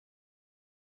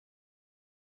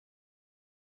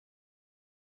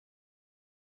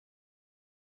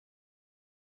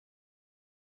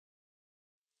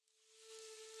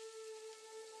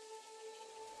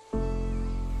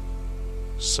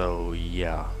So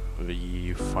yeah,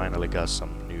 we finally got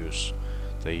some news.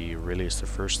 They released the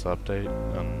first update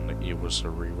and it was a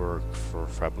rework for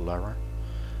Fabulara,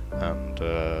 and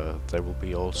they will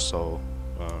be also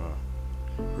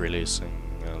releasing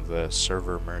the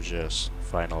server merges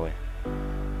finally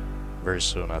very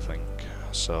soon, I think.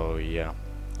 So yeah,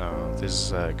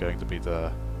 this is going to be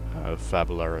the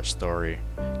Fabulara story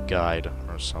guide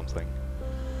or something,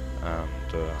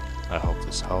 and I hope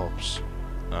this helps.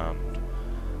 And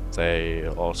they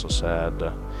also said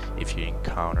if you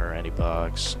encounter any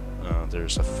bugs,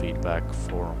 there's a feedback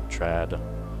forum thread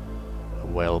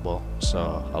available, so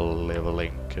I'll leave a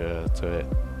link to it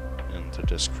in the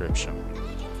description.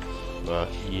 But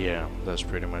yeah, that's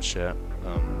pretty much it,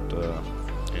 and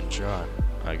enjoy,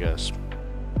 I guess.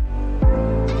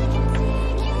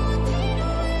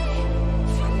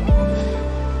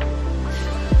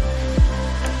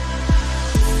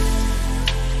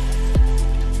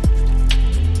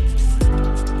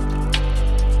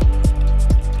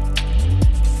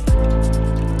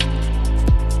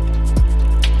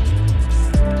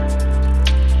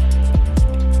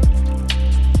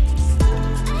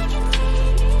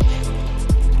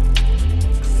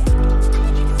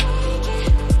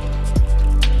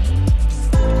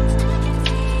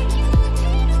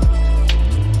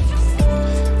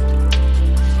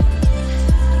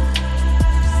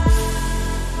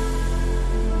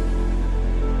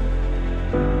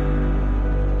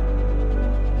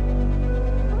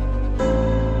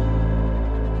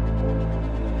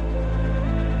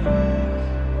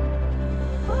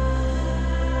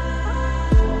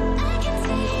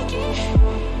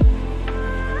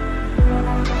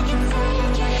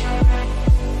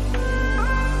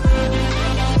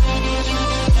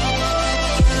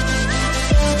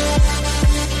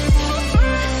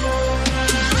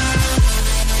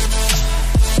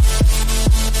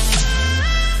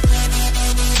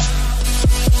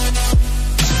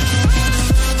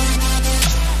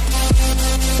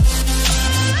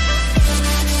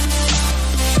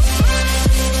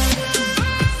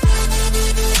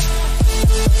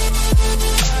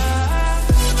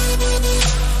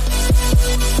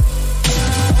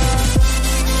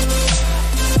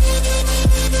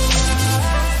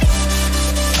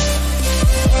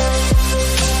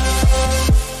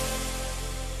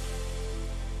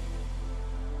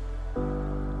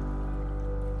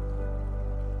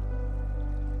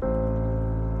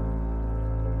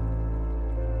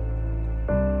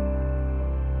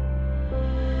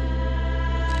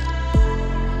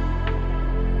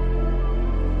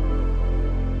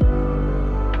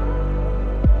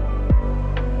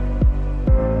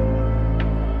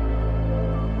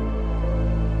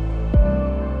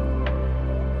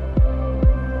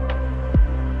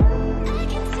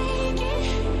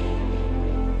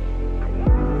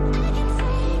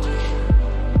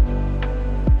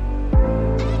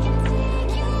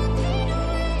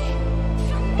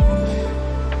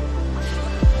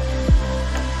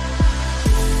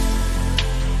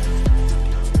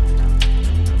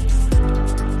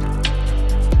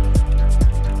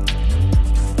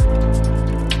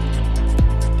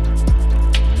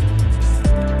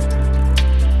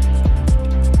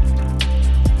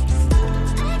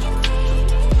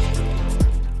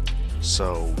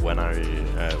 So when I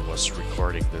was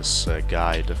recording this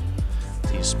guide,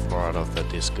 this part of the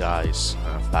disguise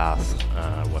path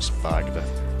was bugged,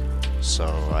 so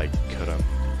I couldn't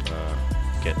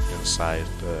get inside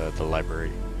the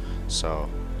library. So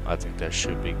I think they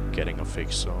should be getting a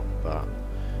fix soon, but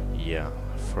yeah,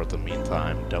 for the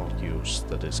meantime, don't use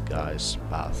the disguise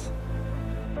path.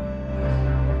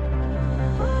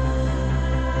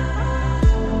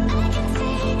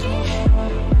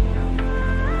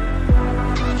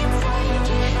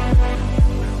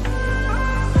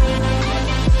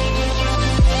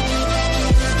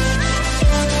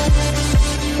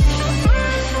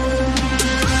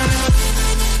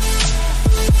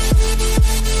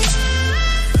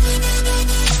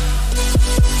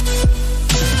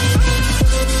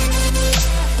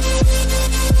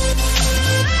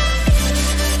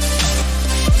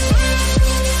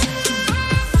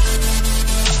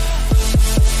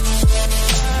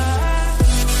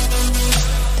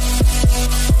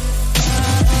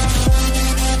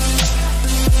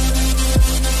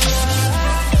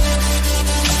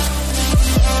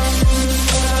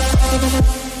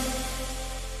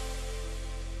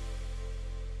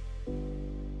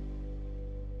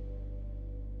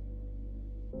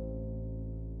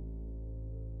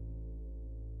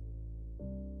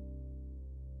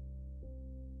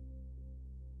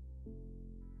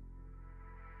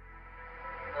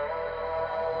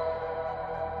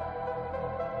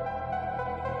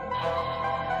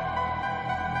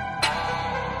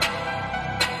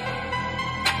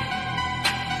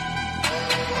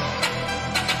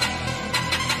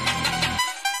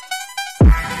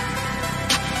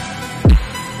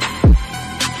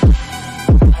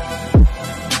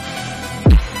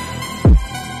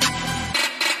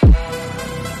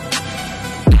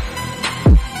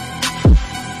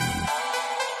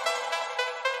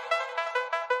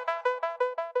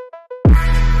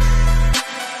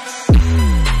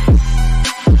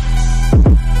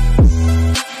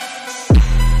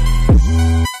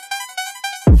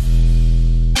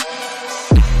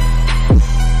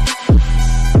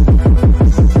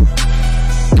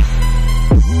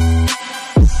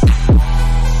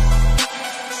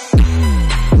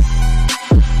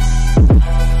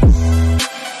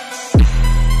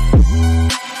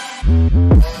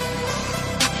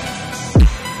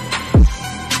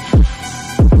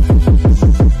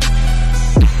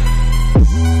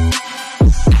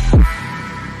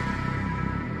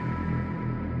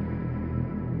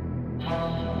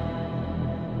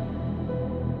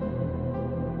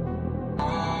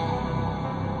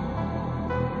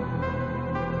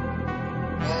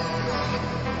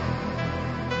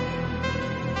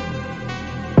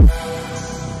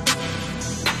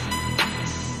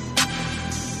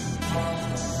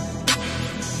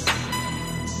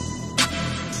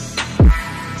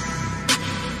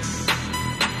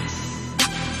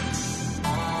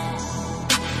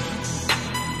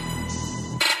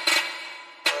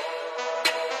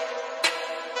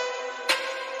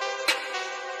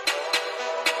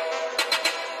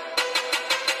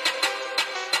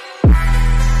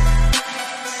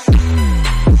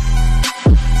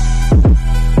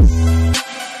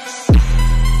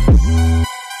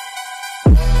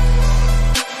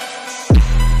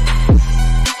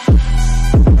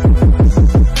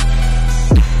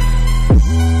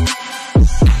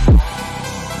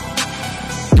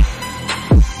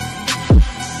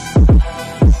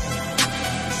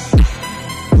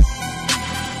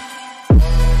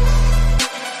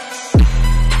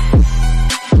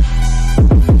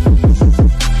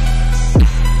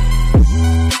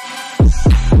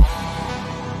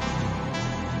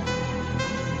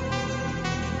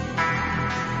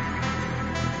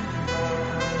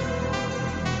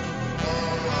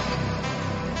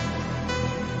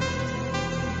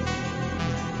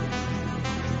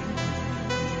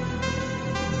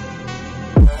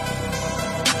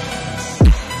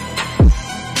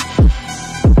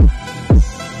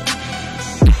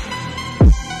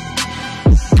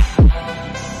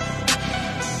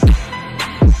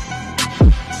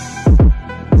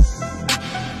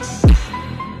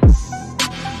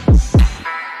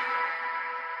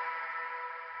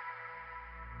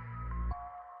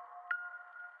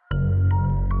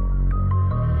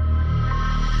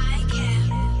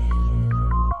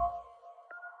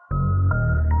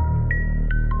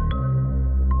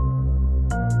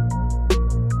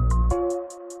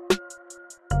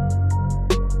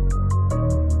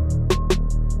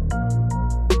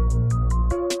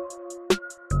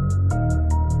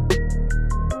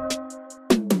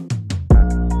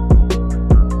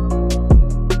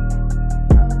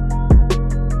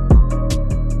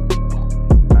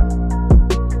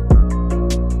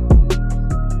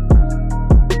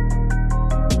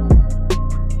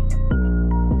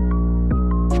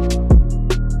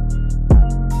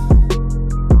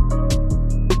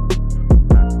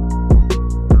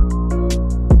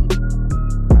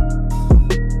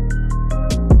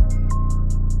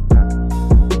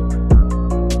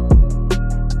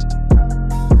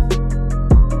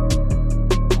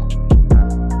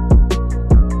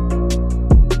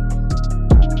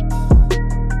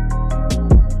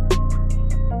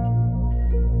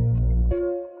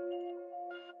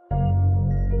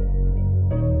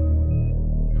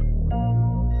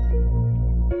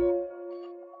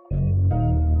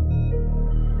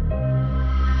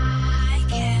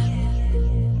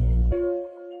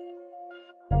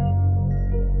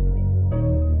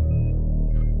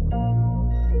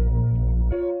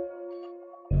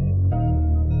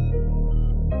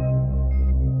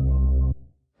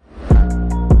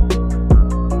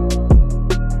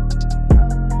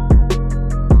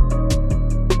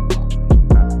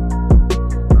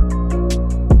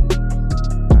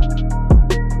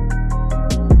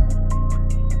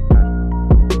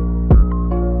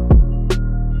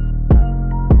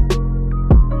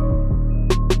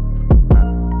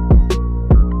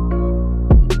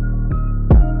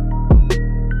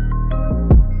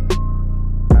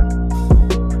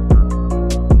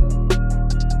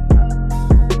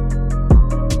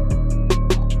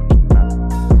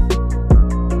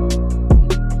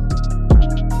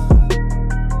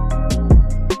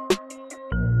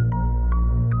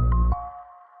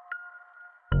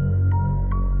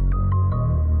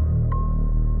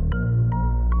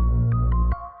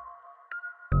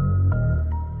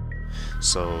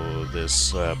 So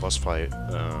this boss fight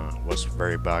was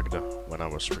very bugged when I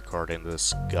was recording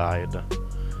this guide.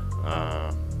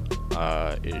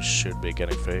 It should be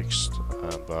getting fixed,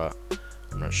 but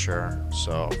I'm not sure.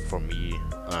 So for me,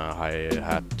 I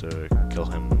had to kill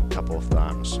him a couple of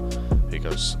times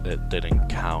because it didn't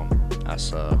count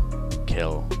as a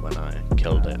kill when I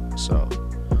killed it. So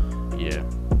yeah.